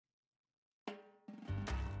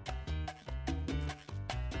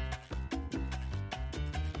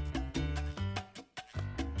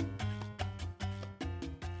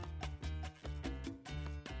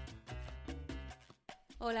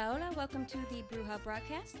Hola, hola. Welcome to the Bruja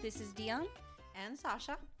broadcast. This is Dion. And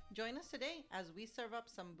Sasha. Join us today as we serve up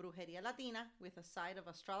some Brujeria Latina with a side of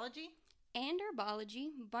astrology And herbology,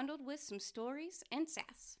 bundled with some stories and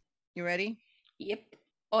sass. You ready? Yep.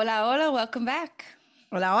 Hola, hola. Welcome back.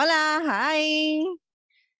 Hola, hola. Hi.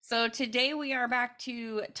 So today we are back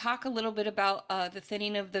to talk a little bit about the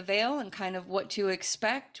thinning of the veil and kind of what to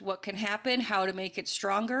expect, what can happen, how to make it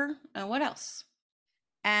stronger, what else?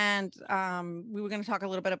 And we were going to talk a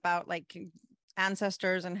little bit about like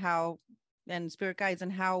ancestors and spirit guides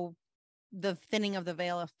and how the thinning of the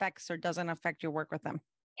veil affects or doesn't affect your work with them.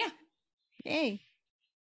 Yeah. Yay.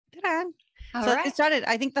 Ta-da. All So right. it started.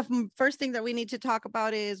 I think the first thing that we need to talk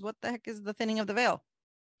about is what the heck is the thinning of the veil?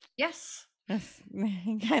 Yes. Yes.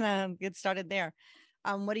 Kind of get started there.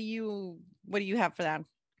 What do you have for that?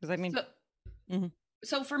 Because I mean,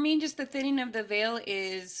 So for me, just the thinning of the veil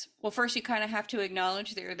is, well, first you kind of have to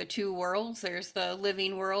acknowledge there are the two worlds. There's the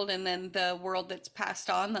living world and then the world that's passed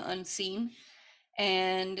on, the unseen.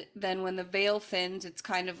 And then when the veil thins, it's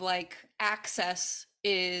kind of like access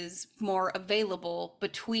is more available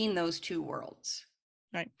between those two worlds.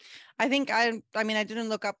 right. I think I mean, I didn't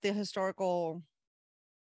look up the historical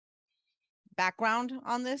background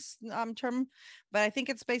on this term, but I think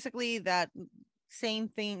it's basically that same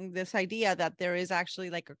thing, this idea that there is actually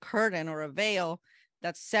like a curtain or a veil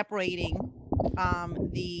that's separating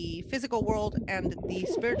the physical world and the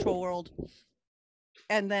spiritual world.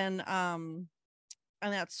 And then and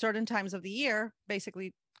at certain times of the year,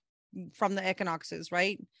 basically from the equinoxes,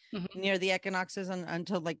 right? Mm-hmm. Near the equinoxes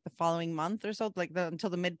until like the following month or so, like until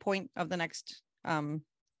the midpoint of the next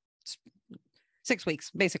 6 weeks,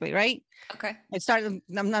 basically, right? Okay. It started.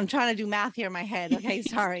 I'm trying to do math here in my head. Okay,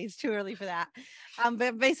 sorry, it's too early for that.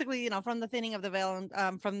 But basically, from the thinning of the veil,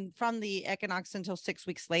 and from the equinox until 6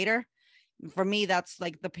 weeks later, for me, that's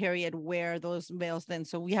like the period where those veils thin.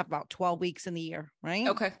 So we have about 12 weeks in the year, right?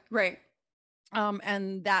 Okay. Right.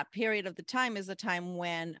 And that period of the time is the time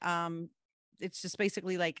when it's just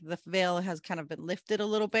basically like the veil has kind of been lifted a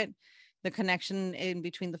little bit. The connection in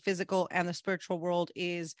between the physical and the spiritual world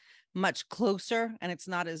is much closer, and it's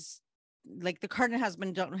not as like the curtain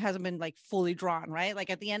hasn't been like fully drawn, right?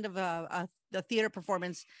 Like at the end of the theater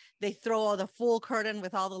performance, they throw the full curtain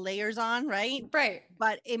with all the layers on, right? Right.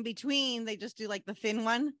 But in between, they just do like the thin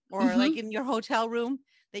one, or like in your hotel room,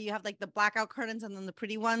 that you have like the blackout curtains and then the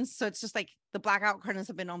pretty ones. So it's just like the blackout curtains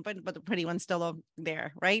have been opened, but the pretty ones still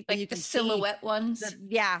there, right? But Like you the can silhouette ones.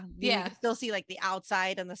 you can still see like the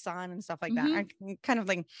outside and the sun and stuff like that. I kind of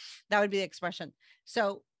like that would be the expression.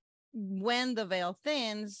 So when the veil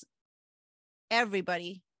thins,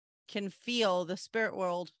 everybody can feel the spirit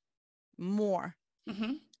world more.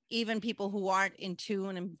 Even people who aren't in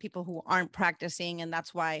tune and people who aren't practicing. And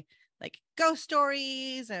that's why like ghost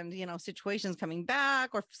stories and situations coming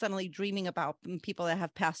back or suddenly dreaming about people that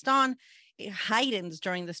have passed on, it heightens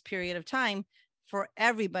during this period of time for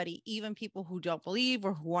everybody, even people who don't believe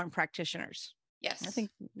or who aren't practitioners. Yes. I think,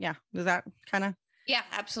 yeah. Does that kind of? Yeah,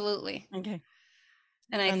 absolutely. Okay.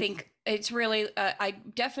 And I think it's really, I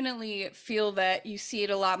definitely feel that you see it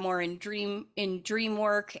a lot more in dream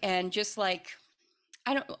work and just like,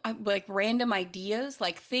 like random ideas,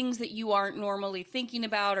 like things that you aren't normally thinking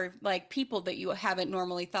about, or like people that you haven't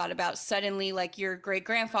normally thought about. Suddenly, like your great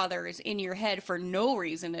grandfather is in your head for no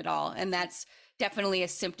reason at all. And that's definitely a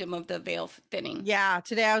symptom of the veil thinning. Yeah.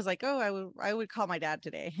 Today I was like, oh, I would call my dad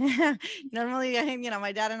today. Normally,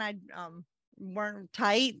 my dad and I weren't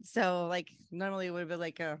tight. So like normally it would be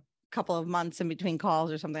like a couple of months in between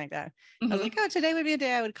calls or something like that. I was like, oh, today would be a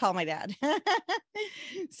day I would call my dad.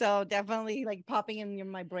 So definitely like popping in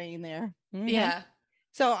my brain there. Yeah.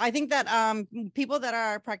 So I think that people that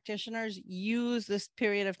are practitioners use this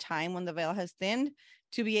period of time when the veil has thinned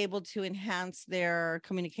to be able to enhance their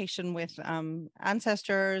communication with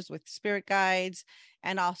ancestors, with spirit guides,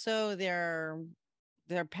 and also their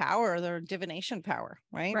power, their divination power,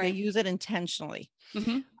 right? They use it intentionally.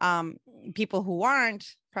 People who aren't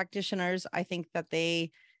practitioners, I think that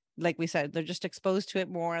they, like we said, they're just exposed to it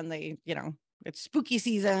more, and they, it's spooky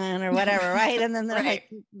season or whatever, right? And then they're like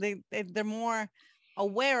they're more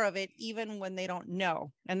aware of it even when they don't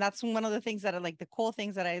know. And that's one of the things that are like the cool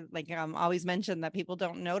things that I like always mention, that people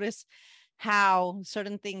don't notice how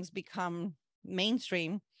certain things become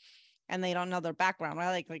mainstream and they don't know their background,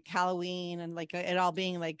 right? Like Halloween and like it all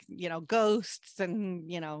being like, ghosts and,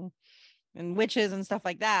 and witches and stuff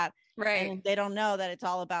like that. Right. And they don't know that it's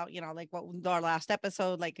all about, like what our last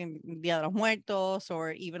episode, like in Dia de los Muertos,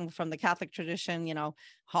 or even from the Catholic tradition,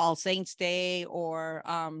 All Saints Day, or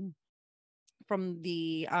from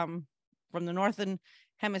the northern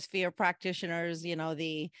hemisphere practitioners,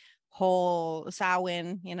 the whole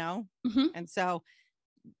Samhain, you know, Mhm. and so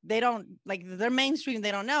they don't like they're mainstream,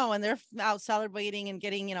 they don't know, and they're out celebrating and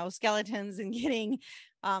getting, you know, skeletons and getting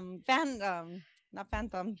not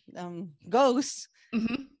phantom ghosts,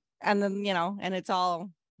 Mhm. and then, you know, and it's all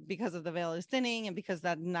because of the veil is thinning and because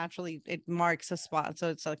that naturally it marks a spot, so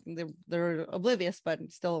it's like they're oblivious but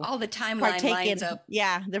still All the timeline lines partaking, up.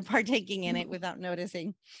 yeah, they're partaking in it Mhm. without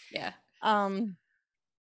noticing. Yeah. um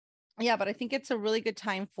yeah, but I think it's a really good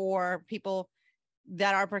time for people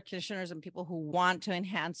that are practitioners and people who want to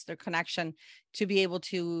enhance their connection to be able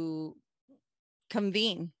to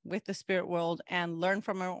convene with the spirit world and learn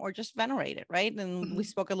from it or just venerate it, right? And we Mhm.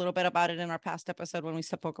 spoke a little bit about it in our past episode when we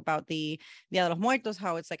spoke about the Dia de los Muertos,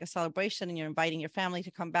 how it's like a celebration and you're inviting your family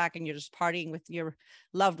to come back and you're just partying with your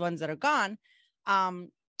loved ones that are gone.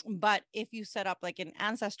 um but if you set up like an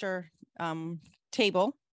ancestor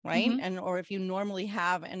table, right, Mhm. and or if you normally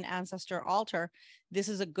have an ancestor altar, this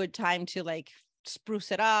is a good time to like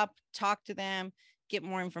spruce it up, talk to them, get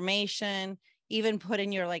more information, even put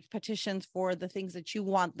in your like petitions for the things that you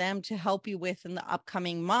want them to help you with in the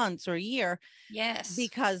upcoming months or year, Yes.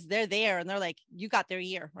 because they're there and they're like, you got their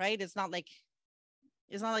ear, right? It's not like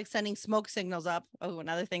sending smoke signals up. Oh,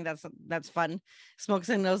 another thing that's fun. Smoke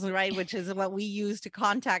signals, right? Which is what we use to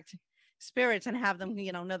contact spirits and have them,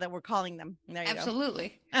 you know that we're calling them. There you go.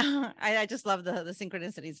 Absolutely. I just love the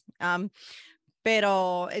synchronicities.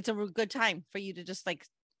 Pero it's a good time for you to just like,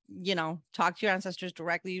 you know, talk to your ancestors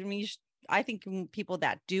directly. I mean, I think people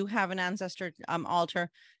that do have an ancestor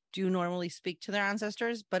altar do normally speak to their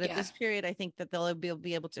ancestors, but at Yeah. this period, I think that they'll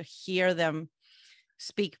be able to hear them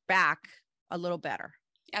speak back a little better.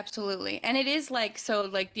 Absolutely. And it is like, so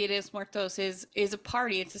like Dia de los Muertos is a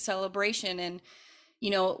party, it's a celebration. And you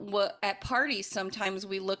know what, at parties sometimes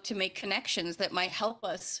we look to make connections that might help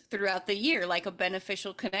us throughout the year, like a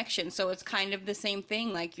beneficial connection. So it's kind of the same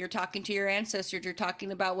thing, like you're talking to your ancestors, you're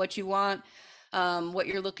talking about what you want, what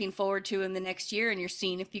you're looking forward to in the next year, and you're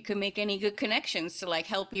seeing if you can make any good connections to like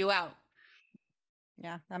help you out.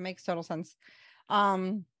 Yeah, that makes total sense.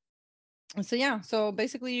 Um, so yeah, so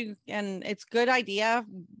basically and it's good idea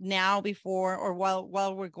now before or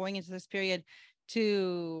while we're going into this period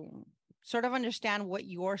to sort of understand what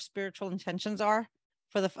your spiritual intentions are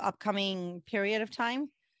for the upcoming period of time,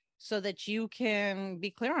 so that you can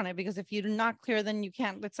be clear on it, because if you're not clear, then you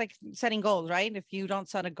can't. It's like setting goals, right? If you don't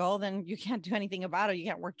set a goal, then you can't do anything about it, you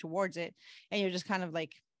can't work towards it, and you're just kind of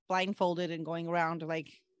like blindfolded and going around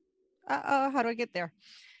like, how do I get there?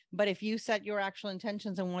 But if you set your actual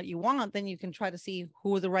intentions and what you want, then you can try to see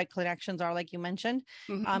who the right connections are, like you mentioned,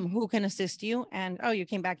 Hmm. who can assist you. And oh, you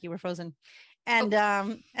came back, you were frozen. Oh, And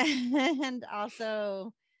and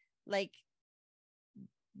also like,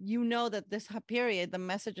 you know that this period, the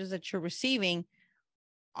messages that you're receiving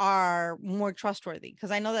are more trustworthy,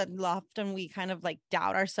 because I know that often we kind of like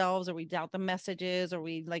doubt ourselves, or we doubt the messages, or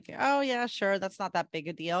we like, oh yeah, sure, that's not that big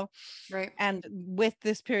a deal. right. And with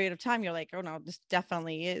this period of time, you're like, oh no, this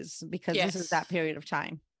definitely is, because this is Yes, that period of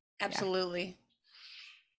time. Yeah. absolutely.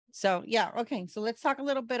 So yeah, okay. So let's talk a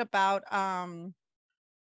little bit about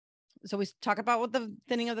so we talk about what the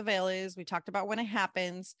thinning of the veil is. We talked about when it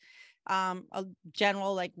happens, a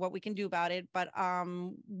general like what we can do about it. But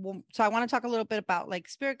so I want to talk a little bit about like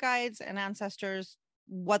spirit guides and ancestors,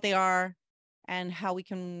 what they are, and how we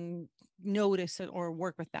can notice it or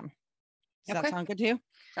work with them. Does that Okay, sound good to you?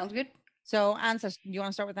 sounds good. So ancestors, you want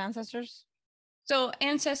to start with ancestors? So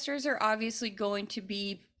ancestors are obviously going to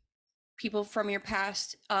be people from your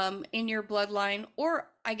past, in your bloodline, or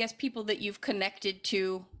I guess people that you've connected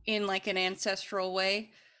to in like an ancestral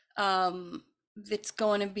way. That's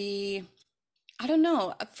going to be, I don't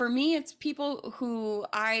know. For me, it's people who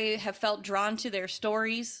I have felt drawn to their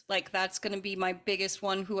stories. Like that's going to be my biggest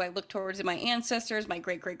one, who I look towards in my ancestors, my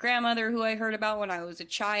great great grandmother, who I heard about when I was a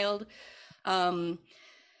child. Um,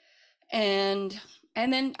 and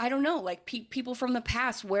and then I don't know, like people from the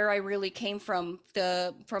past, where I really came from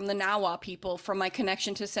the Nahua people, from my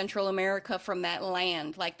connection to Central America, from that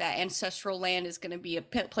land, like that ancestral land is going to be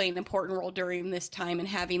play an important role during this time, and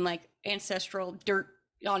having like ancestral dirt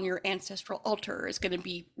on your ancestral altar is going to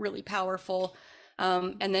be really powerful.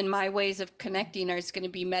 And then my ways of connecting is going to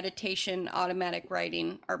be meditation, automatic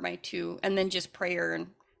writing are my two, and then just prayer and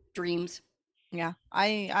dreams. Yeah,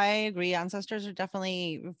 I agree. Ancestors are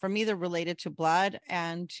definitely, for me, they're related to blood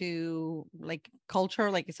and to like culture,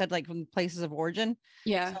 like I said, like from places of origin.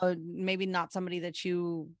 Yeah, So maybe not somebody that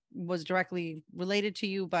you was directly related to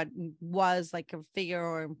you, but was like a figure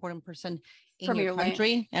or important person in from your your land.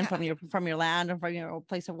 country and Yeah. from your land and from your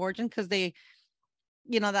place of origin, because they,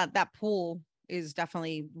 you know, that pool is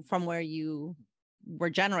definitely from where you were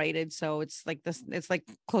generated. So it's like this, it's like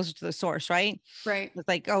closer to the source, right? Right. It's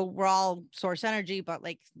like, oh, we're all source energy, but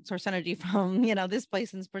like source energy from, this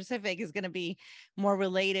place in specific is going to be more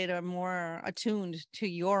related or more attuned to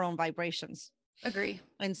your own vibrations. Agree.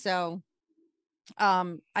 And so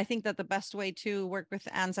I think that the best way to work with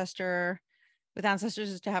ancestors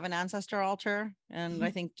is to have an ancestor altar. And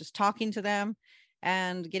I think just talking to them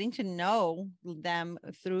and getting to know them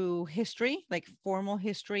through history, like formal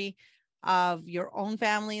history of your own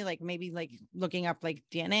family, like maybe like looking up like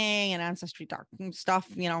DNA and ancestry stuff,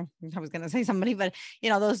 I was going to say somebody, but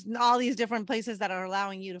those, all these different places that are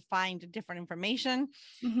allowing you to find different information,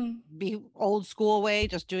 be old school way,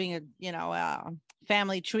 just doing a,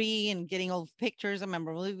 family tree and getting old pictures of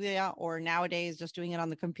memorabilia, or nowadays just doing it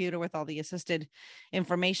on the computer with all the assisted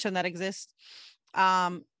information that exists.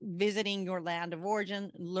 Visiting your land of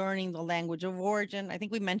origin, learning the language of origin. I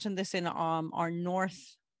think we mentioned this in our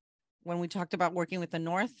North, when we talked about working with the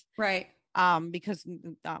North, right? Because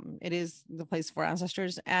it is the place for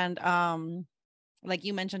ancestors. And like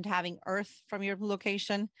you mentioned, having earth from your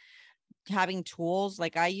location, having tools.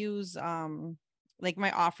 Like I use like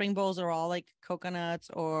my offering bowls are all like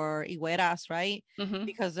coconuts or higueras, right?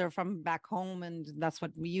 Because they're from back home, and that's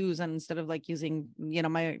what we use. And instead of like using,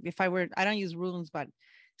 I don't use runes, but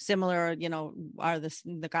similar, are the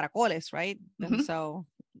caracoles, right? And so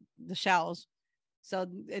the shells. So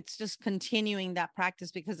it's just continuing that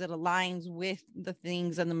practice because it aligns with the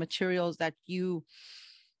things and the materials that you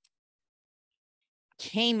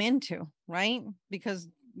came into, right? Because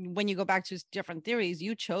when you go back to different theories,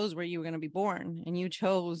 you chose where you were going to be born, and you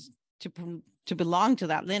chose to belong to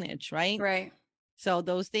that lineage, right? Right. So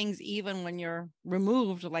those things, even when you're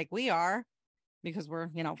removed like we are, because we're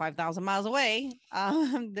 5,000 miles away,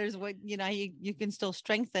 there's what you can still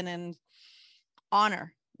strengthen and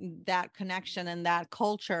honor that connection and that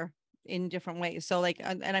culture in different ways. So like,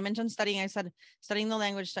 and I mentioned studying, I said studying the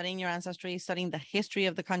language, studying your ancestry, studying the history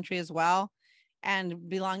of the country as well, and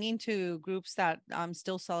belonging to groups that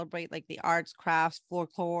still celebrate like the arts, crafts,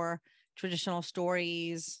 folklore, traditional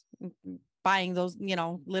stories, buying those,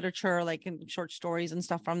 literature, like in short stories and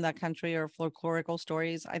stuff from that country, or folklorical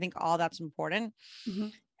stories. I think all that's important.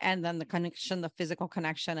 And then the connection, the physical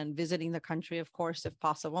connection, and visiting the country, of course, if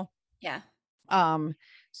possible. Yeah.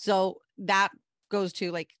 So that goes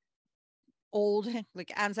to like old,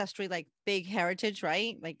 like ancestry, like big heritage,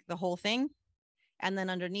 right? Like the whole thing. And then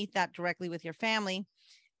underneath that, directly with your family,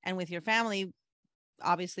 and with your family,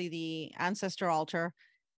 obviously the ancestor altar,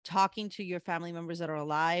 talking to your family members that are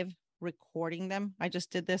alive, recording them. I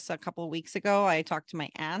just did this a couple of weeks ago. I talked to my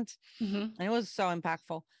aunt, and it was so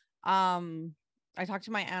impactful. I talked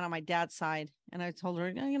to my aunt on my dad's side, and I told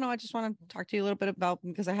her, I just want to talk to you a little bit about,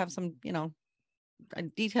 because I have some,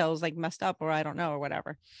 details like messed up, or I don't know, or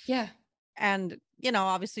whatever. Yeah. And,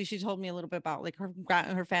 obviously she told me a little bit about like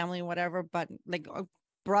her family and whatever, but like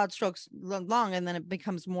broad strokes long, and then it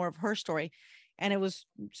becomes more of her story. And it was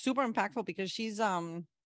super impactful because she's,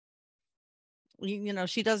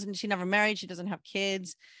 she never married, she doesn't have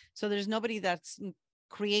kids. So there's nobody that's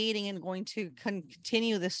creating and going to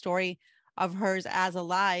continue this story of hers as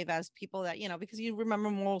alive as people that, because you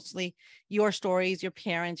remember mostly your stories, your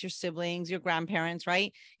parents, your siblings, your grandparents,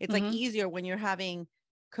 right? It's like easier when you're having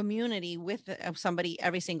community with somebody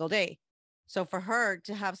every single day. So for her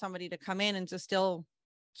to have somebody to come in and to still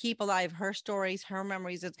keep alive her stories, her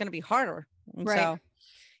memories, it's going to be harder. And right. So,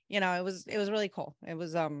 it was really cool. It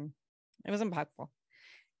was impactful.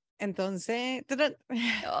 Entonces,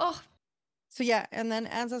 oh. So yeah, and then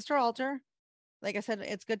ancestor altar. Like I said,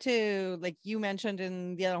 it's good to, like you mentioned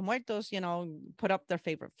in Dia de los Muertos, put up their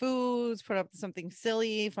favorite foods, put up something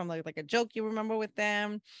silly from like a joke you remember with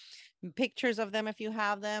them, pictures of them if you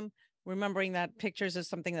have them, remembering that pictures is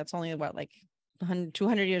something that's only like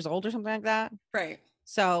 200 years old or something like that. Right.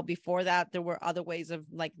 So before that, there were other ways of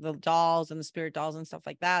like the dolls and the spirit dolls and stuff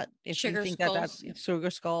like that. If sugar you think skulls. that's sugar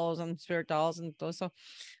skulls and spirit dolls and those, so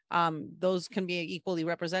those can be equally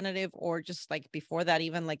representative, or just like before that,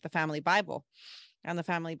 even like the family Bible. And the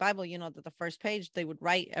family Bible, that the first page, they would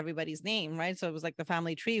write everybody's name, right? So it was like the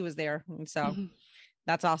family tree was there. And so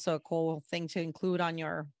that's also a cool thing to include on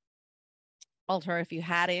your altar if you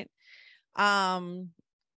had it.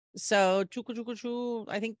 So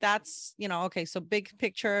I think that's, okay. So big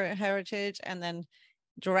picture heritage, and then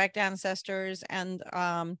direct ancestors, and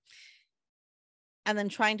then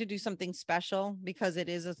trying to do something special because it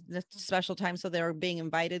is a special time. So they're being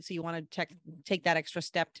invited. So you want to take that extra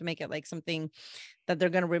step to make it like something that they're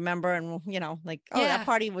going to remember. And, like, oh, that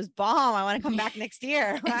party was bomb. I want to come back next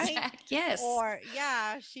year. Right. Yes. Or,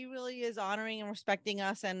 yeah, she really is honoring and respecting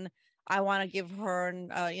us. And I want to give her,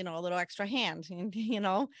 a little extra hand.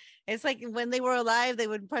 And, it's like when they were alive, they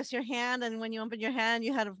would press your hand. And when you open your hand,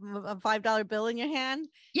 you had a $5 bill in your hand.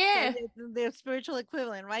 So Yeah. they're spiritual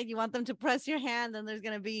equivalent, right? You want them to press your hand, and there's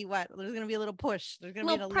going to be what? There's going to be a little push. There's going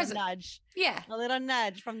to be a little nudge. Yeah. A little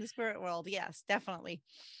nudge from the spirit world. Yes, definitely.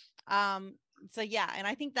 So yeah, and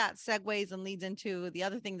I think that segues and leads into the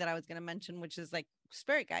other thing that I was going to mention, which is like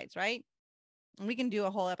spirit guides, right? And we can do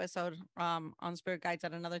a whole episode on spirit guides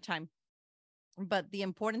at another time. But the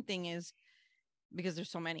important thing is, because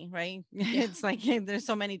there's so many, right? Yeah. It's like there's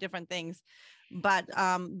so many different things. But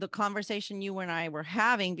the conversation you and I were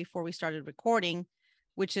having before we started recording,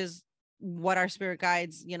 which is what our spirit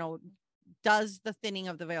guides, does the thinning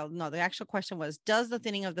of the veil? No, the actual question was, does the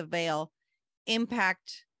thinning of the veil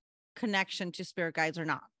impact connection to spirit guides or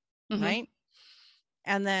not? Mm-hmm. Right.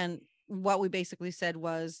 And then what we basically said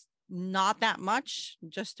was not that much,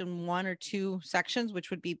 just in one or two sections, which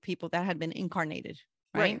would be people that had been incarnated.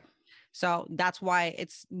 Right. So that's why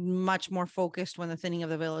it's much more focused when the thinning of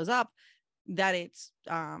the veil is up, that it's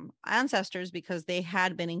ancestors, because they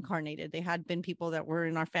had been incarnated. They had been people that were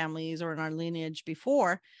in our families or in our lineage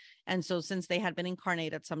before. And so since they had been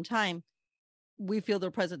incarnated at some time, we feel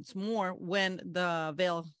their presence more when the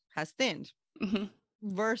veil has thinned, mm-hmm.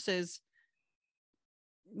 versus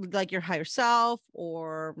like your higher self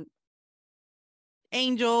or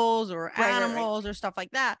angels or animals or stuff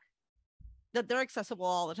like that they're accessible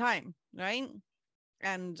all the time, right?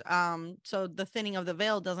 And so the thinning of the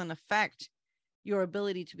veil doesn't affect your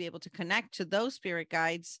ability to be able to connect to those spirit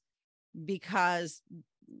guides, because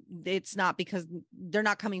it's not because they're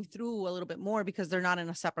not coming through a little bit more, because they're not in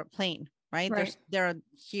a separate plane, right? They're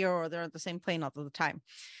here, or they're at the same plane all the time.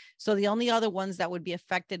 So the only other ones that would be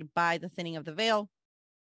affected by the thinning of the veil,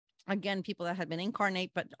 again, people that had been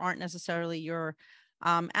incarnate but aren't necessarily your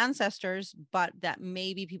ancestors, but that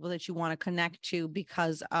may be people that you want to connect to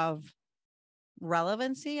because of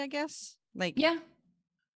relevancy, I guess. Like, yeah.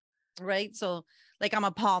 Right. So like I'm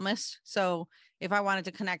a palmist. So if I wanted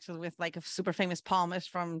to connect with like a super famous palmist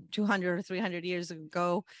from 200 or 300 years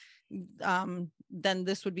ago, then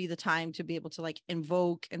this would be the time to be able to like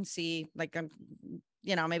invoke and see, like,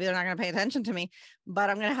 maybe they're not going to pay attention to me, but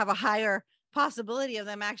I'm going to have a higher possibility of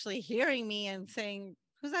them actually hearing me and saying,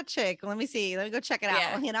 who's that chick? Let me see. Let me go check it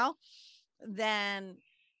out, then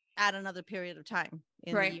at another period of time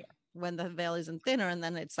in the year when the veil isn't thinner. And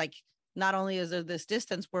then it's like, not only is there this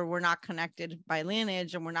distance where we're not connected by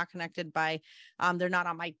lineage and we're not connected by, they're not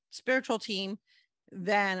on my spiritual team,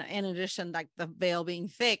 then in addition, like the veil being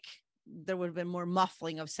thick, there would have been more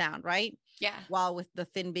muffling of sound, right? Yeah. While with the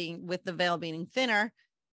veil being thinner,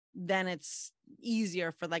 then it's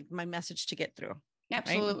easier for like my message to get through.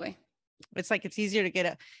 Absolutely. Right? It's like it's easier to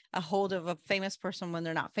get a hold of a famous person when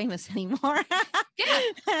they're not famous anymore. Yeah.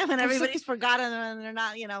 When everybody's forgotten them and they're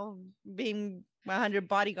not, being 100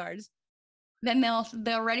 bodyguards. Then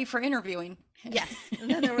they're ready for interviewing. Yes.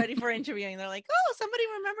 And then they're ready for interviewing. They're like, oh, somebody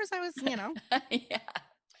remembers I was, Yeah.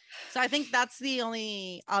 So I think that's the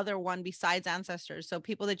only other one besides ancestors. So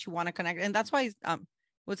people that you want to connect. And that's why,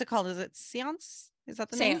 what's it called? Is it seance? Is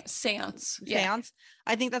that the name? Seance. Seance.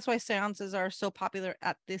 I think that's why seances are so popular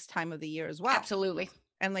at this time of the year as well. Absolutely.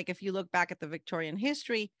 And like, if you look back at the Victorian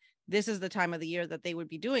history, this is the time of the year that they would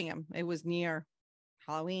be doing them. It was near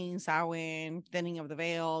Halloween, Samhain, thinning of the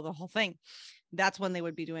veil, the whole thing. That's when they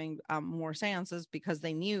would be doing more seances, because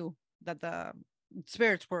they knew that the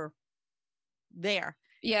spirits were there.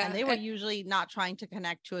 Yeah. And they were usually not trying to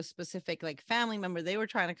connect to a specific like family member. They were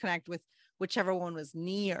trying to connect with whichever one was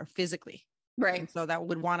near physically. Right. And so that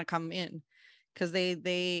would want to come in, because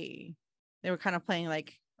they were kind of playing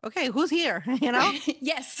like, okay, who's here?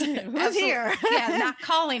 Yes. Who's here? Yeah. Not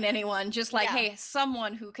calling anyone, just like, hey,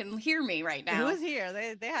 someone who can hear me right now. Who's here?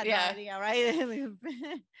 They had no idea, right?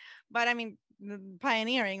 But I mean,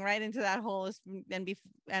 pioneering right into that whole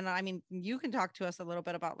and I mean, you can talk to us a little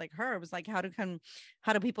bit about like herbs, like how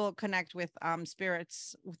do people connect with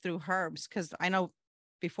spirits through herbs? Because I know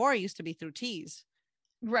before it used to be through teas.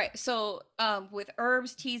 Right. So with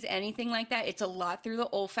herbs, teas, anything like that, it's a lot through the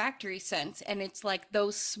olfactory sense. And it's like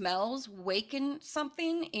those smells waken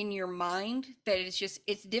something in your mind that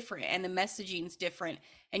it's different, and the messaging's different.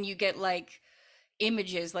 And you get like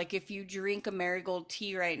images, like if you drink a marigold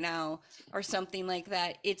tea right now or something like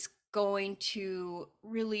that, it's going to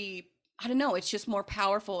really, I don't know, it's just more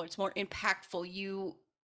powerful. It's more impactful. You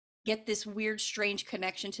get this weird, strange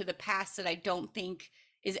connection to the past that I don't think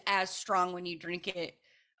is as strong when you drink it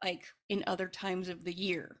like in other times of the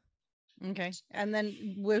year. Okay. And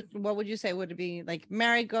then what would you say? Would it be like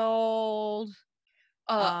marigold?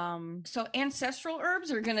 Uh, so ancestral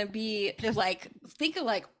herbs are gonna be Just like, think of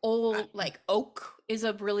like old, like oak is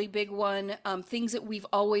a really big one. Things that we've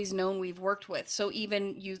always known we've worked with. So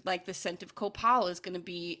even you like the scent of copal is gonna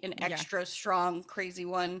be an yeah, extra strong, crazy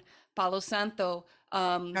one. Palo Santo.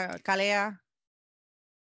 Calea.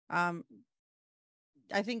 Um,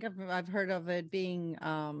 I think I've heard of it being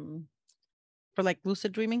for like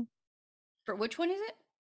lucid dreaming. For which one is it?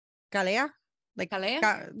 Calea, like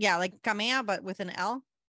Calea? yeah, like camea, but with an L.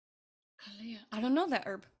 Calea. I don't know that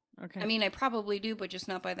herb. I Okay, mean, I probably do, but just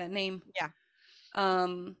not by that name. yeah,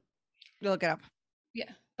 Um, look it up.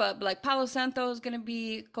 yeah, but like Palo Santo is gonna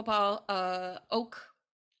be copal, oak.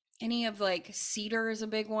 Any of like cedar is a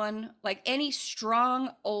big one. Like any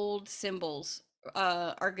strong old symbols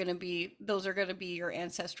are gonna be those are gonna be your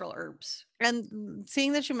ancestral herbs. And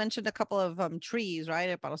seeing that you mentioned a couple of trees, right?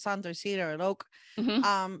 A Palo Santo, cedar, and oak. Hmm.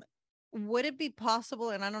 Um, would it be possible?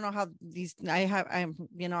 And I don't know how these. I'm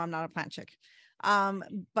not a plant chick.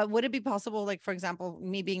 But would it be possible, like for example,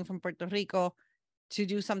 me being from Puerto Rico, to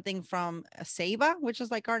do something from a ceiba, which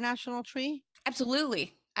is like our national tree?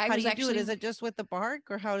 Absolutely. I How do was you do it? actually Is it just with the bark,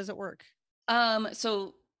 or how does it work?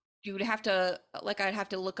 so you would have to like I'd have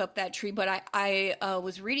to look up that tree, but I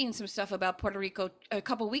was reading some stuff about Puerto Rico a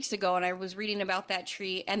couple weeks ago, and I was reading about that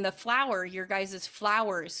tree and the flower. Your guys'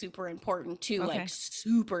 flower is super important too, like Okay.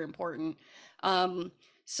 super important. Um,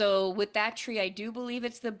 so with that tree, I do believe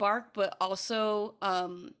it's the bark, but also,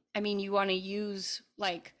 I mean, you want to use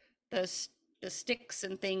like the s- the sticks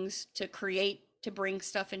and things to create to bring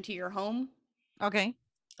stuff into your home, Okay.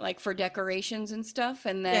 like for decorations and stuff,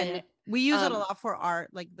 and Yeah, yeah. then. We use it a Um, lot for art.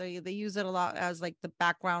 Like they use it a lot as like the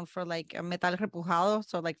background for like a metal repujado.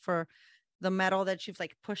 So like for the metal that you've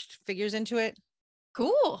like pushed figures into it.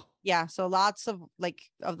 cool. Yeah. So lots of like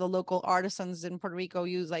of the local artisans in Puerto Rico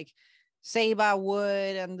use like ceiba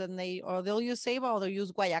wood, and then they'll use ceiba, or they'll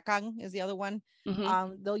use guayacán is the other one.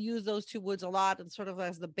 Hmm. They'll use those two woods a lot and sort of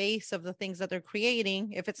as the base of the things that they're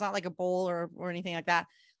creating. If it's not like a bowl or anything like that.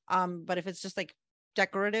 But if it's just like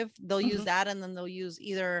decorative, they'll use Hmm. that, and then they'll use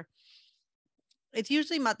either it's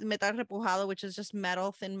usually metal repujado, which is just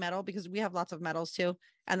metal, thin metal, because we have lots of metals too.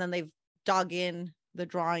 And then they've dug in the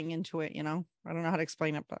drawing into it. I don't know how to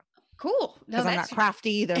explain it, but Cool. No, because I'm not that's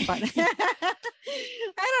crafty either. But I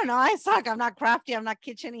don't know. I suck. I'm not crafty. I'm not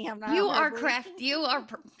kitcheny. I'm not you are herbalist. craft. You are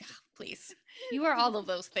please. You are all of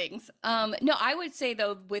those things. No, I would say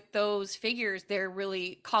though, with those figures, they're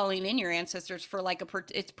really calling in your ancestors for like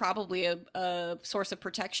it's probably a source of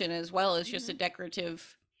protection as well as just a Mhm.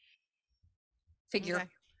 decorative figure. Okay.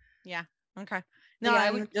 Yeah. Okay. But No, yeah,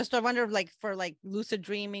 I would. and just I wonder, like for like lucid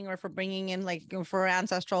dreaming or for bringing in like for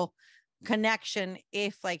ancestral connection,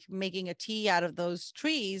 if like making a tea out of those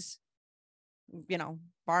trees,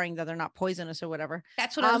 barring that they're not poisonous or whatever.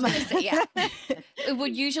 That's what I was Um, gonna say. Yeah, it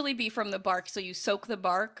would usually be from the bark. So you soak the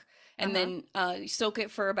bark and uh-huh. then you soak it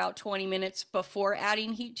for about 20 minutes before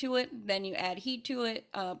adding heat to it. Then you add heat to it,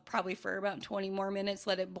 probably for about 20 more minutes.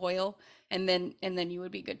 Let it boil, and then you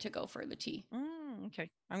would be good to go for the tea. Okay.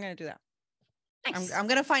 I'm gonna do that. I'm Nice. I'm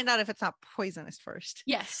gonna find out if it's not poisonous first.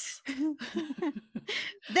 Yes.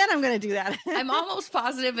 Then I'm gonna do that. I'm almost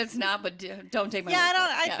positive it's not, but don't take my Yeah, word I for don't.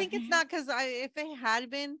 it. I Yeah. think it's not because if it had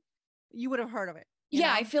been, you would have heard of it.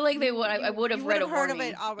 Yeah, I feel like they would. I would have You would read have a heard of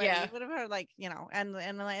it warning. already. You Yeah. would have heard like and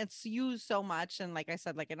like, it's used so much, and like I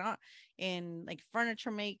said, like in like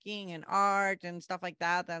furniture making and art and stuff like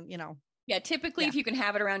that. Then Yeah, typically, yeah, if you can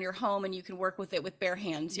have it around your home and you can work with it with bare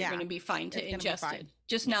hands, you're going yeah, to be fine to it's gonna be ingest fine. it.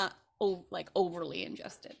 Just Yeah. not like overly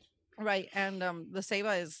ingested. Right. And the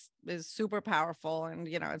Saba is super powerful, and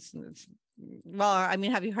it's well, I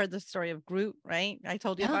mean, have you heard the story of Groot, right? I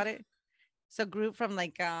told you No, about it. So Groot from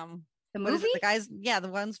like the what is it? The movie guys, yeah, the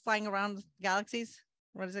ones flying around galaxies.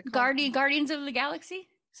 What is it called? Guardians of the Galaxy.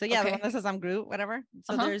 So yeah, the one Okay. that says I'm Groot, whatever. Uh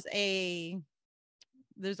So huh. there's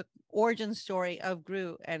a origin story of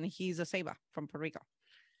Groot, and he's a Saba from Puerto Rico.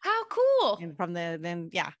 How cool. And from then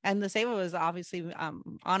yeah, and the Saba was obviously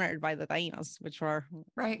honored by the Taínos, which were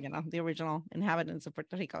Right. the original inhabitants of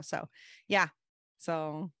Puerto Rico. So yeah,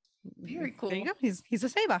 so Very there you cool. go. He's a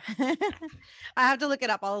Saba. I have to look it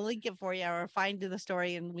up. I'll link it for you, or find the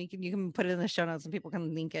story, and you can put it in the show notes and people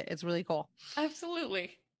can link it. It's really cool.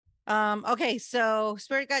 Absolutely. Okay, so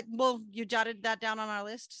spirit guide. Well, you jotted that down on our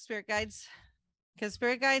list, spirit guides, because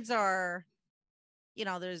spirit guides are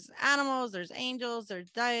there's animals, there's angels, there's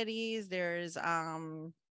deities, there's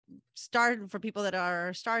star for people that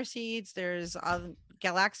are star seeds, there's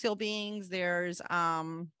galaxial beings, there's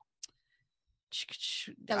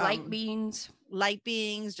The light beans. light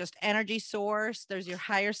beings, just energy source, there's your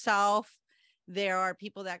higher self, There are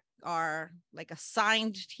people that are like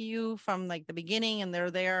assigned to you from like the beginning, and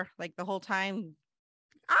they're there like the whole time.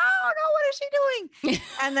 Oh no, what is she doing?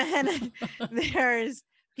 And then there's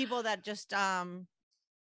people that just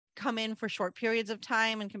come in for short periods of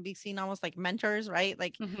time and can be seen almost like mentors, right?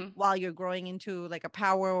 Like while you're growing into like a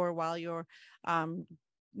power, or while you're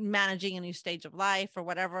managing a new stage of life or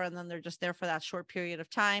whatever, and then they're just there for that short period of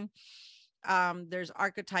time. There's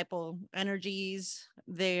archetypal energies.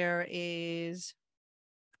 There is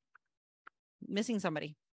missing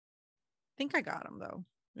somebody. I think I got them though.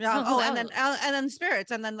 Yeah. Oh, and then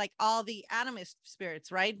spirits, and then like all the animist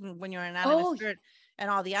spirits, right? When you're an animist spirit, and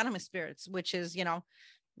all the animist spirits, which is, you know,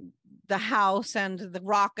 the house and the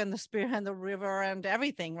rock and the spirit and the river and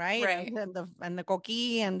everything, right? And the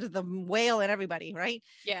coqui and the whale and everybody, right?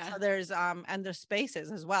 Yeah. So there's and there's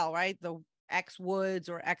spaces as well, right? The X Woods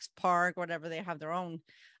or X Park, whatever, they have their own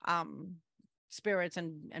spirits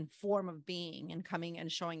and form of being and coming and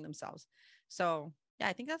showing themselves. So yeah,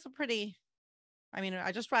 I think that's a pretty, I mean,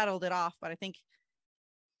 I just rattled it off, but I think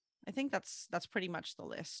that's pretty much the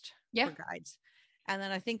list for guides. And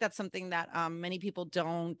then I think that's something that many people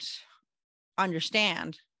don't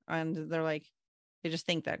understand, and they're like, they just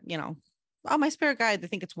think that, you know, oh, my spirit guide, they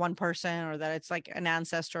think it's one person, or that it's like an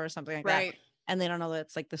ancestor or something like that, and they don't know that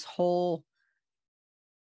it's like this whole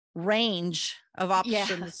range of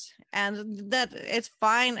options, and that it's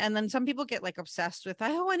fine. And then some people get like obsessed with,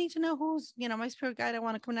 oh, I need to know who's, you know, my spirit guide, I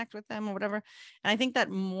want to connect with them or whatever. And I think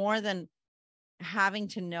that more than having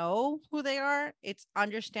to know who they are, it's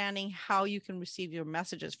understanding how you can receive your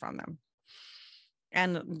messages from them.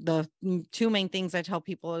 And the two main things I tell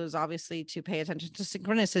people is obviously to pay attention to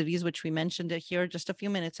synchronicities, which we mentioned it here just a few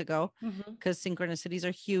minutes ago, because synchronicities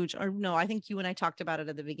are huge. Or no, I think you and I talked about it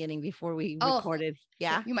at the beginning before we recorded.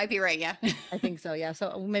 Yeah, you might be right. Yeah, I think so. Yeah,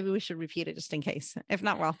 so maybe we should repeat it just in case. If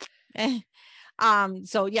not, well.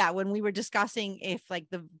 So yeah, when we were discussing if like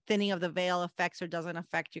the thinning of the veil affects or doesn't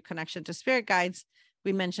affect your connection to spirit guides,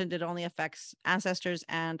 we mentioned it only affects ancestors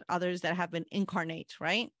and others that have been incarnate,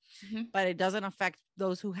 right? But it doesn't affect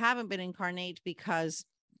those who haven't been incarnate, because,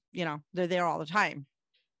 you know, they're there all the time.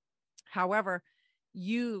 However,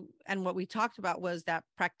 and what we talked about was that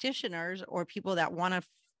practitioners or people that want to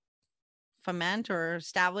foment or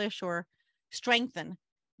establish or strengthen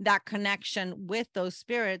that connection with those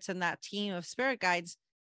spirits and that team of spirit guides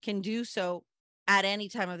can do so at any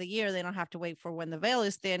time of the year. They don't have to wait for when the veil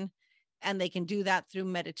is thin, and they can do that through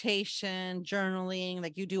meditation, journaling,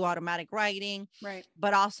 like you do automatic writing, right?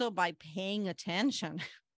 But also by paying attention.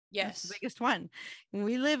 Yes. That's the biggest one.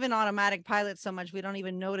 We live in automatic pilot so much, we don't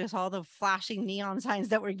even notice all the flashing neon signs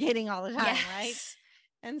that we're getting all the time, right?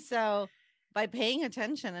 And so by paying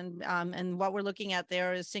attention, and what we're looking at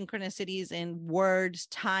there is synchronicities in words,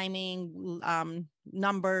 timing,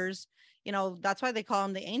 numbers. You know, that's why they call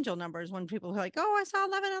them the angel numbers. When people are like, oh, I saw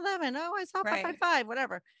 1111, oh, I saw 555,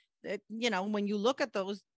 whatever. You know, when you look at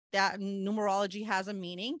those, that numerology has a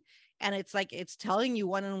meaning, and it's like it's telling you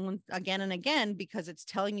one and one again and again, because it's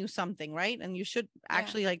telling you something, right? And you should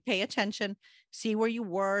actually like pay attention, see where you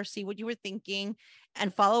were, see what you were thinking,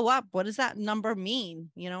 and follow up. What does that number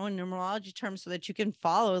mean, you know, in numerology terms, so that you can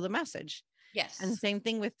follow the message. Yes. And the same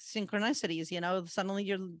thing with synchronicities. You know, suddenly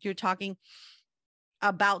you're talking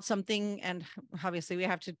about something, and obviously we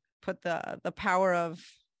have to put the power of,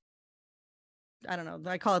 I don't know,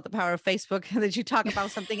 I call it the power of Facebook, that you talk about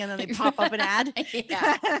something and then they pop up an ad.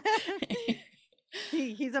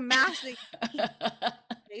 He's a master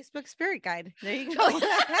Facebook spirit guide. There you go.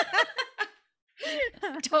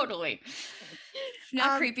 Totally.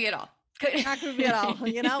 Not creepy at all. Not creepy at all,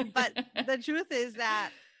 you know, but the truth is that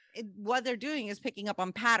what they're doing is picking up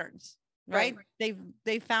on patterns, right?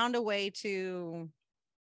 They found a way to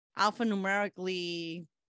alphanumerically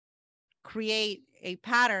create a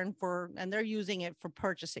pattern and they're using it for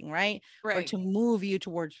purchasing, right? Or to move you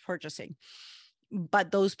towards purchasing.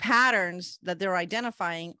 But those patterns that they're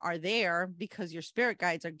identifying are there because your spirit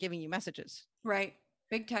guides are giving you messages. Right.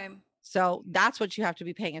 Big time. So that's what you have to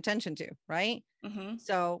be paying attention to, right?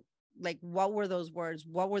 So like, what were those words?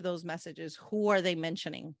 What were those messages? Who are they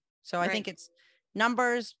mentioning? So I think it's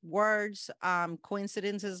numbers, words,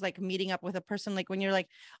 coincidences, like meeting up with a person, like when you're like,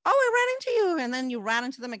 oh, I ran into you, and then you ran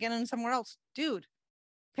into them again and somewhere else. Dude,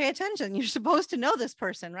 pay attention. You're supposed to know this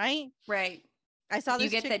person, right? Right. I saw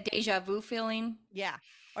this. You get that deja vu feeling. Yeah.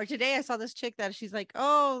 Or today I saw this chick that she's like,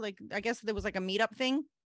 oh, like, I guess there was like a meetup thing.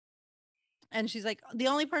 And she's like, the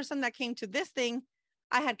only person that came to this thing,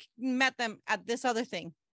 I had met them at this other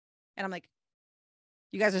thing. And I'm like,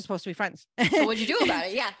 you guys are supposed to be friends. So what'd you do about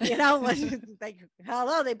it? Yeah. You know, like,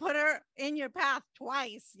 hello, they put her in your path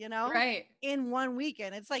twice, you know, right, in one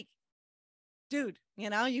weekend. It's like, dude,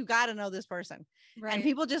 you got to know this person. Right. And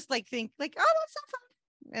people just like think like, oh, that's so fun.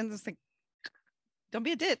 And it's like, don't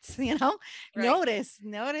be a ditz, Right. notice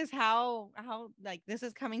how like this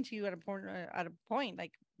is coming to you at a point,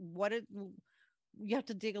 like you have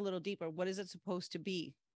to dig a little deeper. What is it supposed to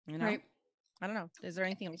be? Right. I don't know. Is there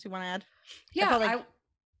anything else you want to add? Yeah.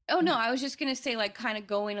 Oh no, I was just going to say, like, kind of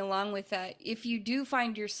going along with that. If you do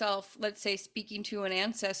find yourself, let's say, speaking to an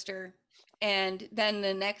ancestor, and then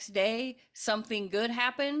the next day something good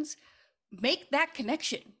happens, make that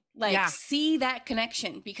connection. Like, see that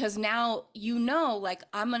connection, because now like,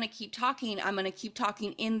 I'm going to keep talking. I'm going to keep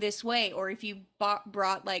talking in this way. Or if you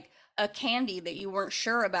brought like a candy that you weren't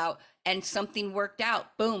sure about and something worked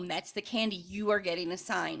out, boom, that's the candy. You are getting a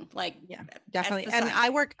sign. Like, yeah, definitely. And I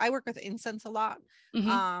work with incense a lot.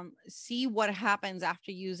 See what happens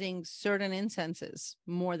after using certain incenses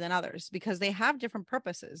more than others, because they have different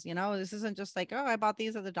purposes. This isn't just like, oh, I bought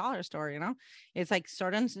these at the dollar store. It's like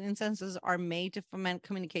certain incenses are made to foment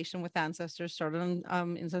communication with ancestors. Certain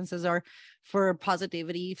incenses are for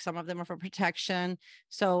positivity. Some of them are for protection.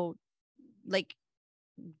 So like,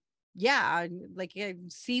 yeah, like,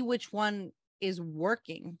 see which one is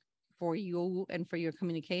working for you and for your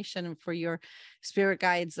communication and for your spirit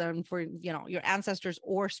guides and for your ancestors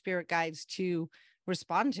or spirit guides to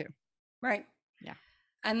respond to. Right. Yeah.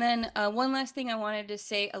 And then one last thing I wanted to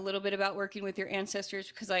say a little bit about working with your ancestors,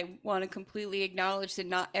 because I want to completely acknowledge that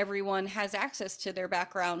not everyone has access to their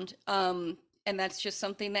background, and that's just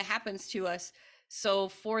something that happens to us. So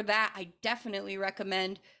for that, I definitely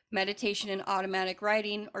recommend meditation and automatic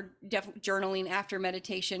writing, or journaling after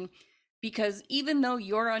meditation, because even though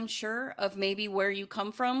you're unsure of maybe where you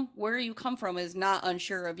come from is not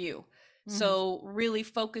unsure of you. So really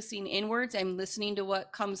focusing inwards and listening to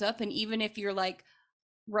what comes up. And even if you're like,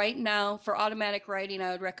 right now, for automatic writing,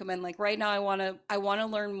 I would recommend, like, right now I want to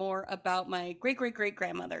learn more about my great great great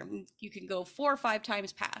grandmother. You can go 4 or 5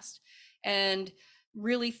 times past and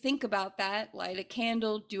really think about that, light a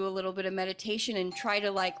candle, do a little bit of meditation, and try to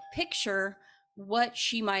like picture what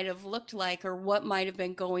she might have looked like, or what might have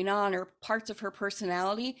been going on, or parts of her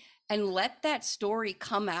personality, and let that story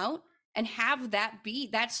come out, and have that be,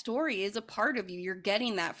 that story is a part of you. You're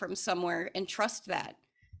getting that from somewhere, and trust that.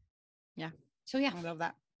 Yeah. So yeah, I love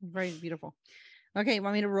that. Very beautiful. Okay, you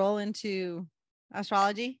want me to roll into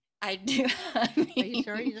astrology? I do. Are you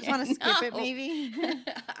sure? You just want to skip it, maybe?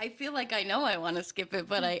 I feel like I know I want to skip it,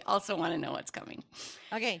 but I also want to know what's coming.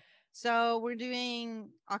 Okay, so we're doing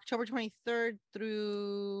October 23rd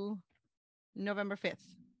through November 5th,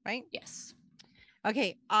 right? Yes.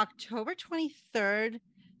 Okay, October 23rd,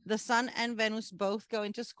 the Sun and Venus both go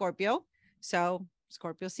into Scorpio. So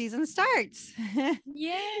Scorpio season starts.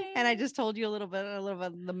 Yay. And I just told you a little bit of the little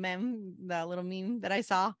meme that I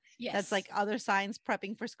saw. Yes. That's like other signs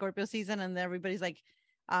prepping for Scorpio season, and everybody's like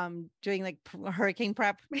doing like hurricane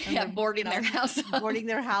prep. Yeah, boarding their house. Boarding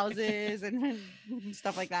their houses and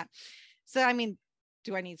stuff like that. So I mean,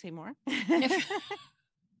 do I need to say more? God.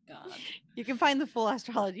 You can find the full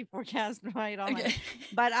astrology forecast right online. Okay.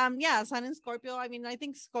 But yeah, Sun in Scorpio. I mean, I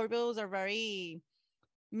think Scorpios are very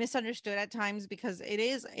misunderstood at times because it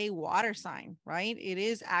is a water sign, right? It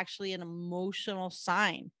is actually an emotional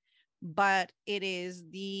sign, but it is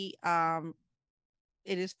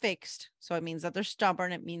it is fixed. So it means that they're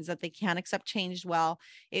stubborn. It means that they can't accept change well.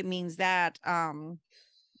 It means that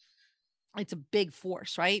it's a big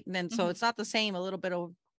force, right? And then so it's not the same. A little bit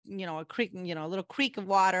of a creek, a little creek of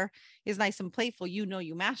water is nice and playful.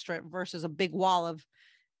 You master it, versus a big wall of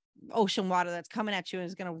ocean water that's coming at you and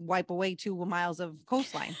is going to wipe away 2 miles of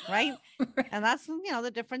coastline, right? Right. And that's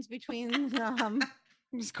the difference between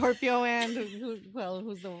Scorpio and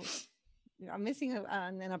who's the I'm missing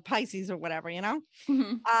a Pisces or whatever,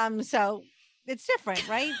 so it's different,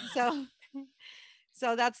 right?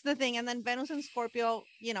 So that's the thing. And then Venus and Scorpio,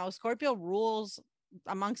 Scorpio rules,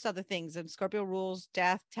 amongst other things, and Scorpio rules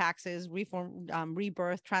death, taxes, reform,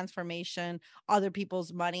 rebirth, transformation, other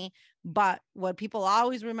people's money. But what people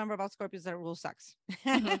always remember about Scorpio is that it rules sex.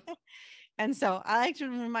 And so I like to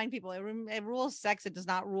remind people it rules sex. It does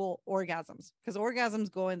not rule orgasms, because orgasms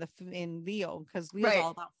go in Leo, because Leo's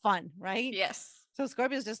all about fun, right? Yes. So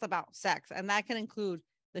Scorpio is just about sex, and that can include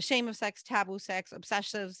the shame of sex, taboo sex,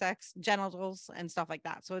 obsessive sex, genitals, and stuff like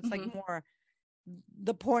that. So it's like more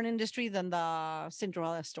the porn industry than the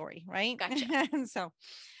Cinderella story, right? Gotcha. And so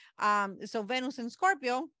Venus in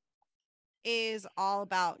Scorpio is all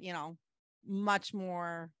about much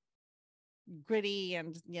more gritty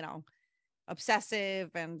and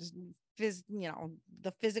obsessive and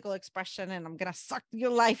the physical expression, and I'm gonna suck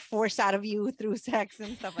your life force out of you through sex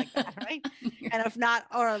and stuff like that, right? And if not,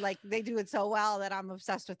 or like they do it so well that I'm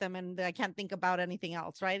obsessed with them and I can't think about anything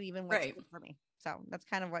else, right? Even what's good for me. So that's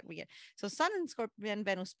kind of what we get. So Sun and Scorpio and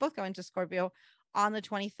Venus both go into Scorpio on the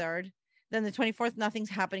 23rd. Then the 24th, nothing's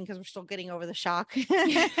happening because we're still getting over the shock. No,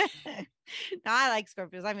 I like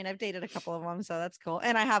Scorpios. I mean, I've dated a couple of them, so that's cool.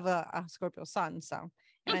 And I have a Scorpio son, so,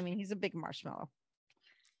 and I mean, he's a big marshmallow.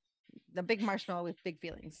 The big marshmallow with big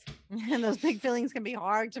feelings. And those big feelings can be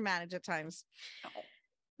hard to manage at times.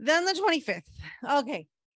 Then the 25th. Okay.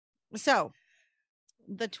 So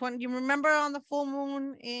you remember on the full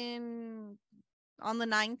moon on the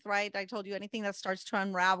 9th, right? I told you anything that starts to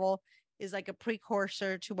unravel is like a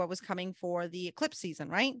precursor to what was coming for the eclipse season,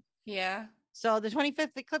 right? Yeah. So the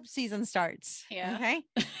 25th eclipse season starts. Yeah. Okay.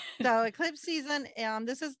 So eclipse season,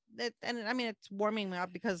 this is it, and I mean it's warming me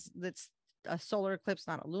up because it's a solar eclipse,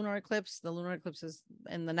 not a lunar eclipse. The lunar eclipse is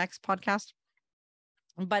in the next podcast.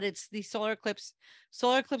 But it's the solar eclipse.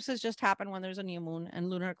 Solar eclipses just happen when there's a new moon, and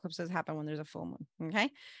lunar eclipses happen when there's a full moon. Okay.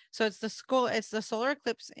 So it's the solar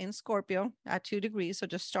eclipse in Scorpio at 2 degrees. So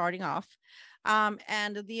just starting off.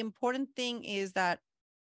 And the important thing is that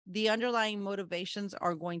the underlying motivations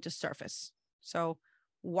are going to surface. So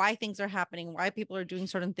why things are happening, why people are doing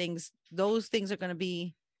certain things, those things are going to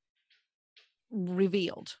be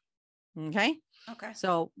revealed. Okay.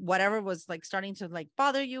 So whatever was like starting to like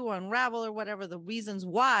bother you or unravel or whatever, the reasons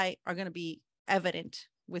why are going to be evident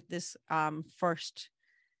with this first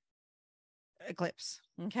eclipse.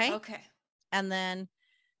 Okay. And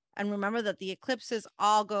remember that the eclipses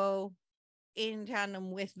all go in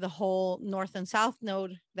tandem with the whole north and south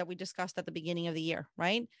node that we discussed at the beginning of the year,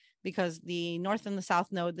 right? Because the north and the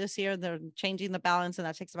south node this year, they're changing the balance, and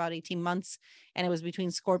that takes about 18 months. And it was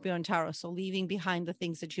between Scorpio and Taurus. So leaving behind the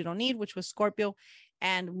things that you don't need, which was Scorpio,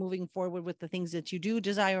 and moving forward with the things that you do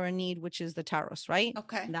desire and need, which is the Taurus, right?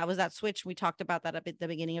 And that was that switch. We talked about that at the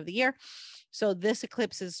beginning of the year. So this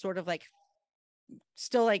eclipse is sort of like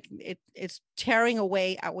still like it's tearing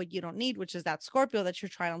away at what you don't need, which is that Scorpio that you're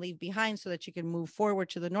trying to leave behind so that you can move forward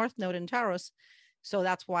to the north node in Taurus. So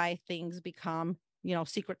that's why things become,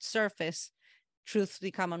 secret surface, truths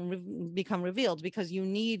become revealed, because you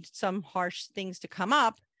need some harsh things to come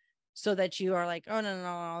up so that you are like, oh, no,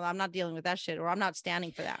 I'm not dealing with that shit, or I'm not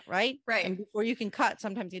standing for that. Right. And before you can cut,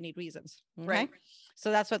 sometimes you need reasons. Okay. Right.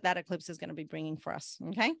 So that's what that eclipse is going to be bringing for us.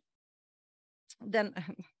 Okay. Then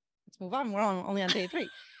let's move on. We're only on day 3.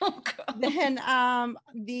 Then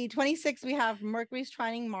the 26th, we have Mercury's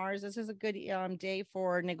trining Mars. This is a good day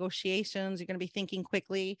for negotiations. You're going to be thinking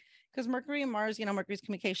quickly because Mercury and Mars, Mercury's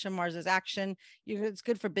communication, Mars is action. It's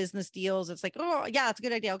good for business deals. It's like, oh yeah, it's a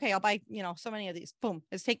good idea. Okay, I'll buy, so many of these. Boom.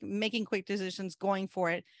 It's making quick decisions, going for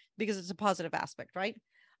it because it's a positive aspect, right?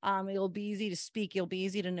 It'll be easy to speak. It'll be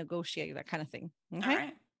easy to negotiate, that kind of thing. Okay. All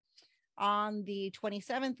right. On the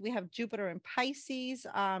 27th, we have Jupiter in Pisces.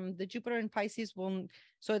 The Jupiter in Pisces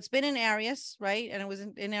so it's been in Aries, right? And it was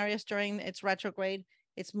in Aries during its retrograde.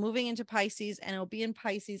 It's moving into Pisces, and it'll be in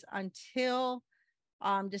Pisces until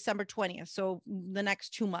December 20th. So the next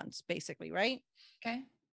 2 months, basically, right? Okay.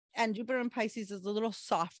 And Jupiter in Pisces is a little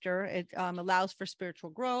softer. It allows for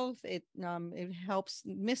spiritual growth. It helps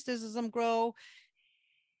mysticism grow.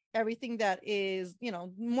 Everything that is,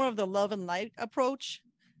 more of the love and light approach.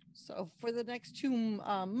 So for the next 2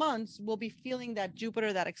 months, we'll be feeling that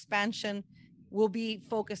Jupiter, that expansion, will be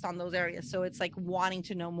focused on those areas. So it's like wanting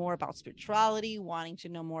to know more about spirituality, wanting to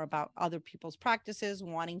know more about other people's practices,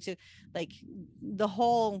 wanting to like the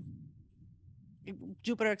whole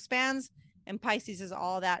Jupiter expands, and Pisces is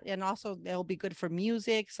all that. And also it'll be good for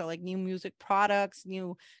music. So like new music products,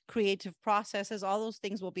 new creative processes, all those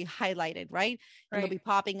things will be highlighted, right? And they'll be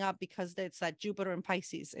popping up because it's that Jupiter and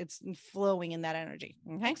Pisces. It's flowing in that energy.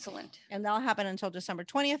 Okay. Excellent. And that'll happen until December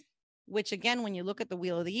 20th, which again, when you look at the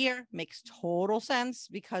wheel of the year, makes total sense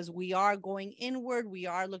because we are going inward. We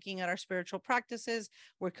are looking at our spiritual practices.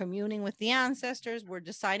 We're communing with the ancestors. We're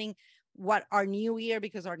deciding what our new year,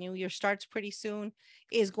 because our new year starts pretty soon,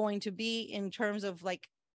 is going to be in terms of like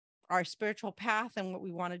our spiritual path and what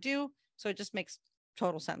we want to do. So it just makes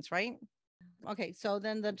total sense, right? Okay, so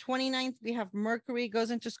then the 29th, we have Mercury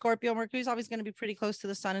goes into Scorpio. Mercury is always going to be pretty close to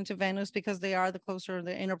the sun and to Venus because they are the closer,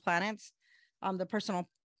 the inner planets, the personal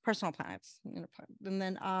planets. And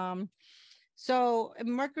then so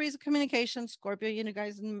Mercury is a communication, Scorpio, you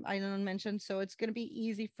guys, I don't mention, so it's going to be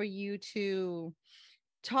easy for you to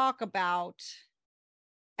talk about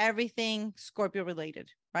everything Scorpio related,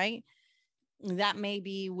 right? That may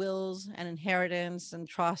be wills and inheritance and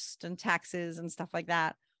trust and taxes and stuff like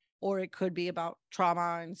that. or it could be about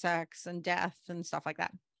trauma and sex and death and stuff like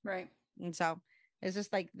that. Right. And so it's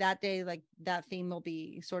just like that day, like that theme will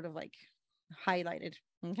be sort of like highlighted.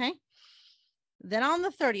 Okay. Then on the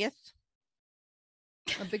 30th,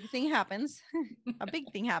 a big thing happens. A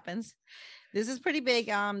big thing happens. This is pretty big.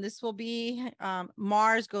 This will be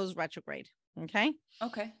Mars goes retrograde. Okay.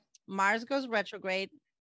 Okay. Mars goes retrograde.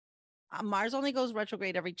 Mars only goes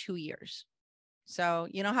retrograde every 2 years. So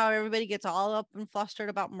you know how everybody gets all up and flustered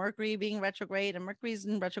about Mercury being retrograde, and Mercury's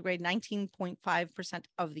in retrograde 19.5%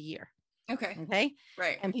 of the year. Okay. Okay.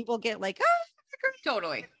 Right. And people get like, oh,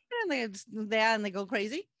 Totally. and they go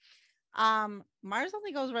crazy. Mars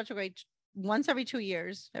only goes retrograde once every 2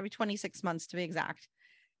 years, every 26 months to be exact.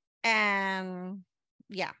 And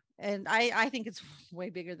yeah, and I think it's way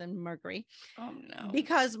bigger than Mercury. Oh no.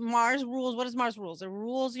 Because Mars rules. What does Mars rules? It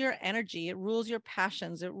rules your energy, it rules your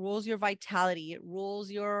passions, it rules your vitality, it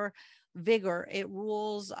rules your vigor, it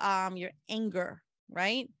rules your anger,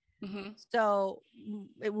 right? Mm-hmm. So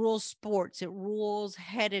it rules sports, it rules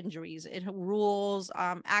head injuries, it rules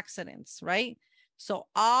accidents, right? So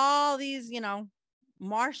all these,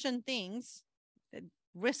 Martian things,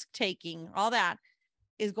 risk taking, all that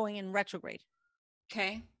is going in retrograde.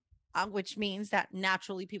 Okay. Which means that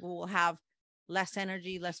naturally people will have less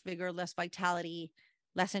energy, less vigor, less vitality,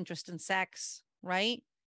 less interest in sex, right?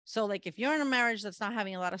 So like if you're in a marriage that's not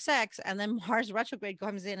having a lot of sex, and then Mars retrograde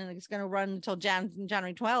comes in and it's going to run until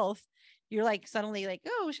January 12th, you're like suddenly like,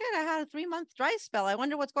 oh shit, I had a 3-month dry spell. I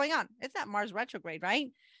wonder what's going on. It's that Mars retrograde, right?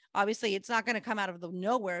 Obviously it's not going to come out of the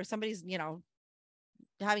nowhere. Somebody's,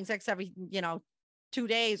 having sex every, 2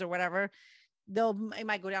 days or whatever. It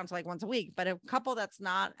might go down to like once a week, but a couple that's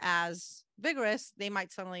not as vigorous, they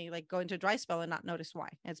might suddenly like go into a dry spell and not notice why.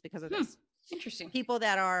 It's because of this. Interesting. People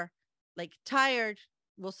that are like tired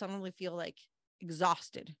will suddenly feel like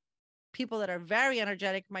exhausted. People that are very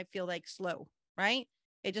energetic might feel like slow, right?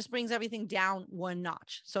 It just brings everything down one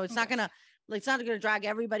notch. So it's not gonna drag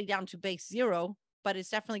everybody down to base zero, but it's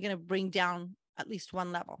definitely gonna bring down at least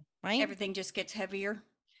one level, right? Everything just gets heavier.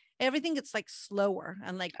 Everything gets like slower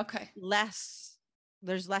and like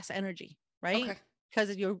there's less energy, right? Okay.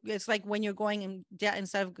 Because it's like when you're going and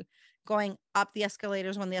instead of going up the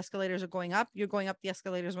escalators when the escalators are going up, you're going up the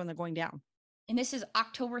escalators when they're going down. And this is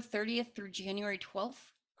October 30th through January 12th.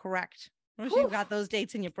 Correct. You got those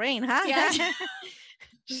dates in your brain, huh? Yeah.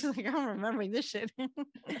 She's like, I'm remembering this shit.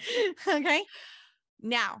 Okay.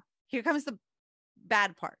 Now, here comes the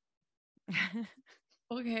bad part.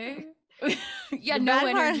 Okay. Yeah, no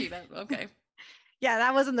energy. Okay. Yeah,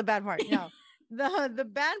 that wasn't the bad part. No. The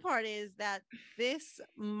bad part is that this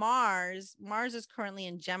Mars is currently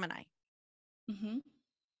in Gemini. Mm-hmm.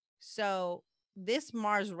 So this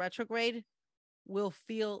Mars retrograde will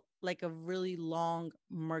feel like a really long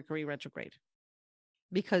Mercury retrograde,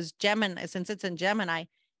 because Gemini, since it's in Gemini,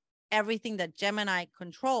 everything that Gemini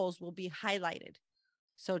controls will be highlighted.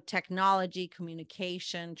 So technology,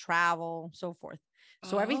 communication, travel, so forth.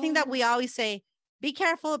 So everything that we always say, be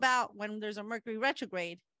careful about when there's a Mercury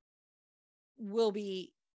retrograde, will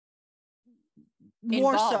be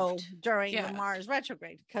more involved. So during the Mars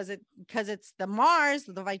retrograde, because it's the Mars,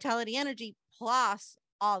 the vitality energy, plus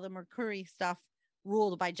all the Mercury stuff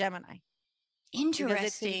ruled by Gemini.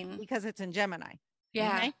 Interesting. Because it's in Gemini.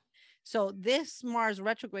 Yeah. Okay? So this Mars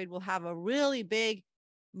retrograde will have a really big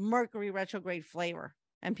Mercury retrograde flavor.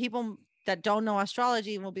 And people that don't know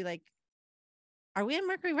astrology will be like, are we in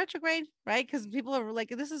Mercury retrograde? Right? Because people are like,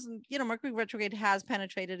 this is, Mercury retrograde has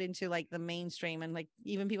penetrated into like the mainstream, and like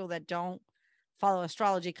even people that don't follow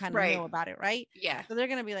astrology kind of know about it, right? Yeah. So they're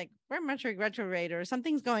going to be like, we're Mercury retrograde or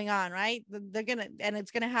something's going on, right? They're going to, and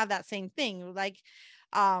it's going to have that same thing, like,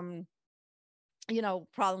 problems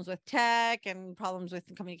with tech and problems with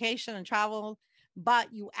communication and travel.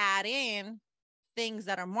 But you add in things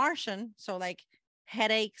that are Martian. So like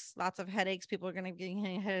headaches, lots of headaches. People are going to be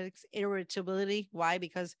getting headaches, irritability. Why?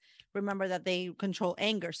 Because remember that they control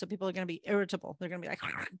anger. So people are going to be irritable. They're going to be like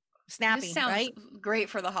snappy. This sounds great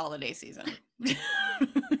for the holiday season.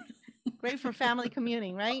 Great for family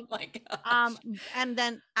communing, right? Oh my gosh. And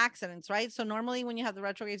then accidents, right? So normally when you have the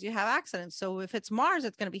retrogrades, you have accidents. So if it's Mars,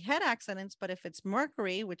 it's going to be head accidents. But if it's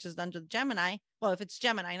Mercury, which is under Gemini, well, if it's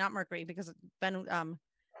Gemini, not Mercury, because then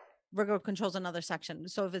Virgo controls another section.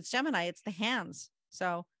 So if it's Gemini, it's the hands.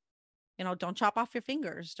 So, don't chop off your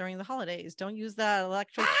fingers during the holidays. Don't use the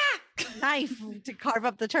electric knife to carve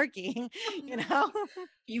up the turkey.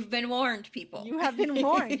 You've been warned, people. You have been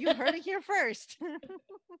warned. You heard it here first.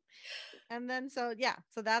 And then, so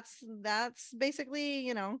that's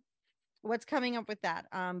basically, what's coming up with that.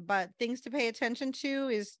 But things to pay attention to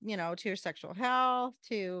is, to your sexual health,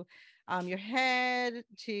 to your head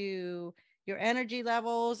to your energy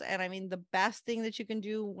levels. And I mean, the best thing that you can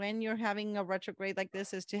do when you're having a retrograde like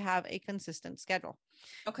this is to have a consistent schedule.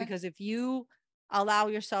 Okay. Because if you allow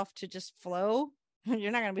yourself to just flow,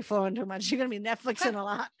 you're not going to be flowing too much. You're going to be Netflixing a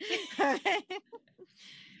lot.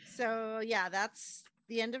 So yeah, that's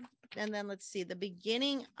the end of, and then let's see, the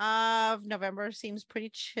beginning of November seems pretty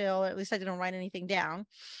chill. At least I didn't write anything down.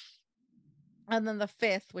 And then the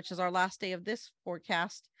 5th, which is our last day of this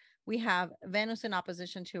forecast, we have Venus in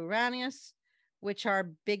opposition to Uranus, which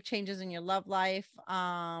are big changes in your love life.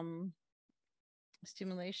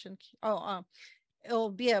 Stimulation.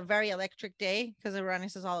 It'll be a very electric day because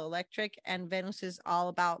Uranus is all electric and Venus is all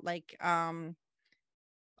about like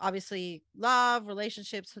obviously love,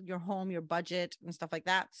 relationships, your home, your budget and stuff like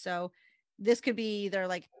that. So this could be either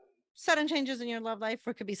like sudden changes in your love life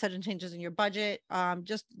or it could be sudden changes in your budget.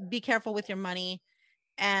 Just be careful with your money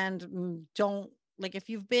and don't, like, if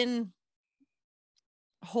you've been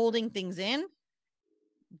holding things in,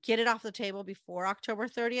 get it off the table before October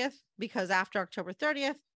 30th, because after October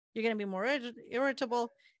 30th, you're going to be more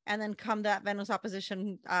irritable. And then come that Venus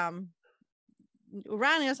opposition,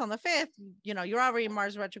 Uranus on the 5th, you know, you're already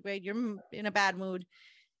Mars retrograde, you're in a bad mood.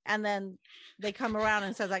 And then they come around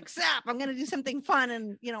and says like, "Zap, I'm going to do something fun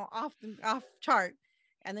and, you know, off chart."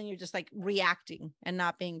 And then you're just like reacting and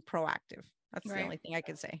not being proactive. That's the only thing I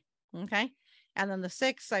could say. Okay. And then the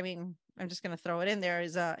 6th, I mean, I'm just going to throw it in there,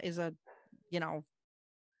 is a, you know,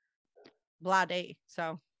 blah day.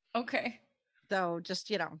 So, okay. So just,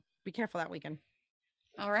 you know, be careful that weekend.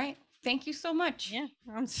 All right. Thank you so much. Yeah.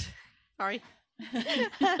 I'm sorry.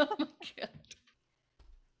 Oh my God.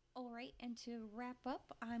 All right. And to wrap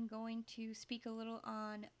up, I'm going to speak a little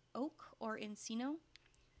on oak or encino.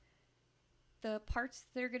 The parts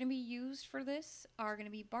that are going to be used for this are going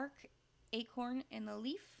to be bark, acorn, and the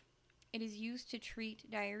leaf. It is used to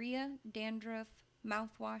treat diarrhea, dandruff,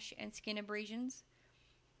 mouthwash, and skin abrasions.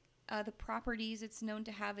 The properties it's known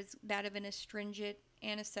to have is that of an astringent,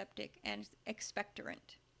 antiseptic, and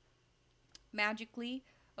expectorant. Magically,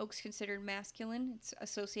 oak's considered masculine. It's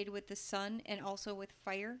associated with the sun and also with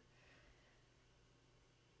fire.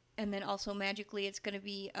 And then also magically, it's going to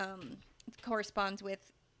be, it corresponds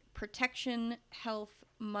with protection, health,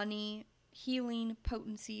 money, healing,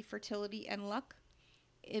 potency, fertility, and luck.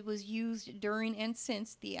 It was used during and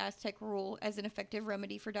since the Aztec rule as an effective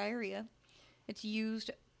remedy for diarrhea. It's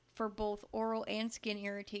used for both oral and skin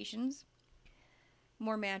irritations.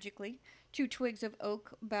 More magically, 2 twigs of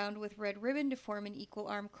oak bound with red ribbon to form an equal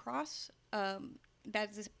arm cross.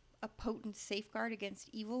 That is a potent safeguard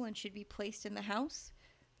against evil and should be placed in the house.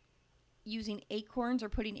 Using acorns or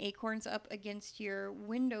putting acorns up against your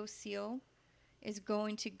window sill is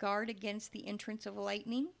going to guard against the entrance of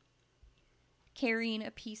lightning. Carrying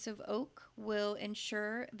a piece of oak will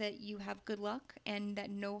ensure that you have good luck and that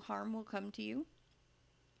no harm will come to you.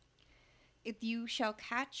 If you shall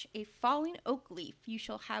catch a falling oak leaf, you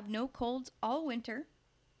shall have no colds all winter.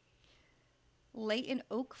 Light an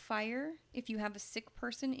oak fire if you have a sick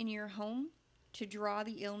person in your home to draw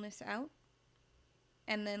the illness out.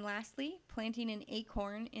 And then lastly, planting an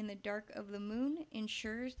acorn in the dark of the moon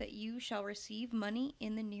ensures that you shall receive money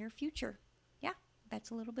in the near future. Yeah, that's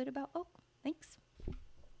a little bit about oak. Thanks.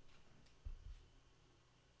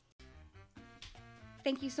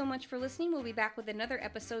 Thank you so much for listening. We'll be back with another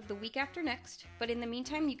episode the week after next. But in the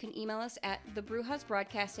meantime, you can email us at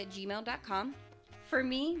thebrujasbroadcast@gmail.com. For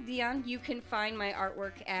me, Dion, you can find my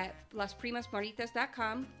artwork at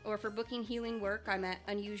lasprimasmaritas.com, or for booking healing work, I'm at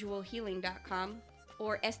unusualhealing.com,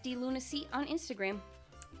 or SDLunacy on Instagram.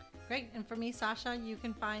 Great. And for me, Sasha, you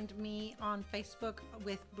can find me on Facebook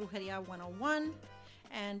with Brujeria 101.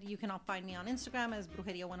 And you can all find me on Instagram as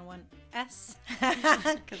Brujeria101S,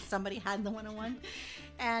 because somebody had the 101.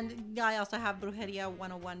 And I also have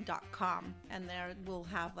Brujeria101.com, and there we'll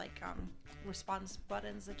have like response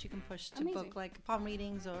buttons that you can push to book like palm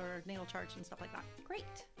readings or natal charts and stuff like that.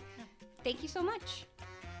 Great. Yeah. Thank you so much.